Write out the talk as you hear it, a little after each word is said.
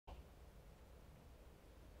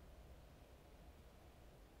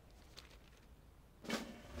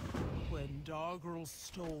Dargrel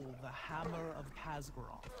stole the hammer of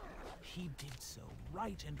Pasgaroth, he did so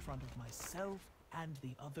right in front of myself and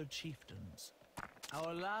the other chieftains.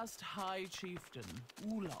 Our last High Chieftain,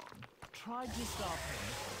 Ulan, tried to stop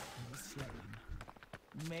him and was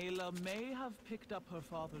slain. Mela may have picked up her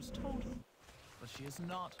father's totem, but she is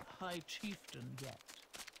not High Chieftain yet.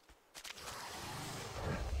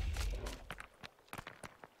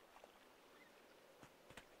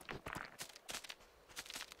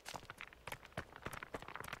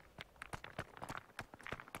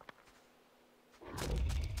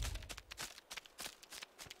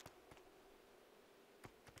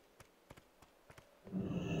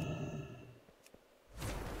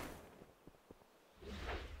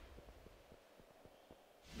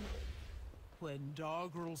 When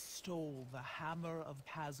Dargrel stole the hammer of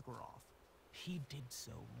Pasgaroth, he did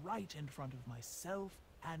so right in front of myself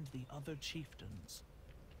and the other chieftains.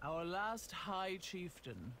 Our last High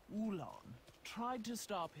Chieftain, Ulan, tried to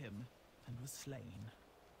stop him and was slain.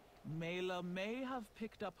 Mela may have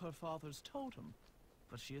picked up her father's totem,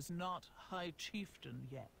 but she is not High Chieftain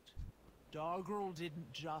yet. Dargrel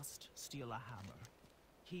didn't just steal a hammer.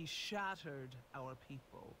 He shattered our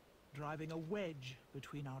people, driving a wedge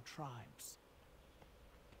between our tribes.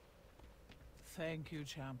 Thank you,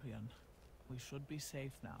 champion. We should be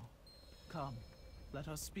safe now. Come, let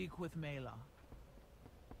us speak with Mela.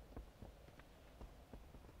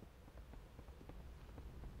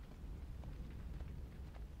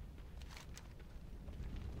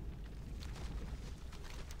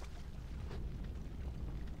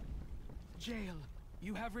 Jael,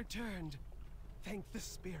 you have returned. Thank the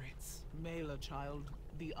spirits. Mela, child,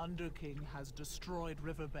 the Underking has destroyed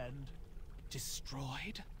Riverbend.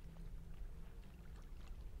 Destroyed?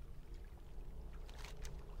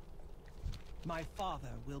 My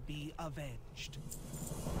father will be avenged.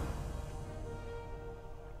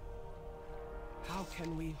 How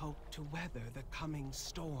can we hope to weather the coming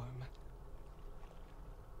storm?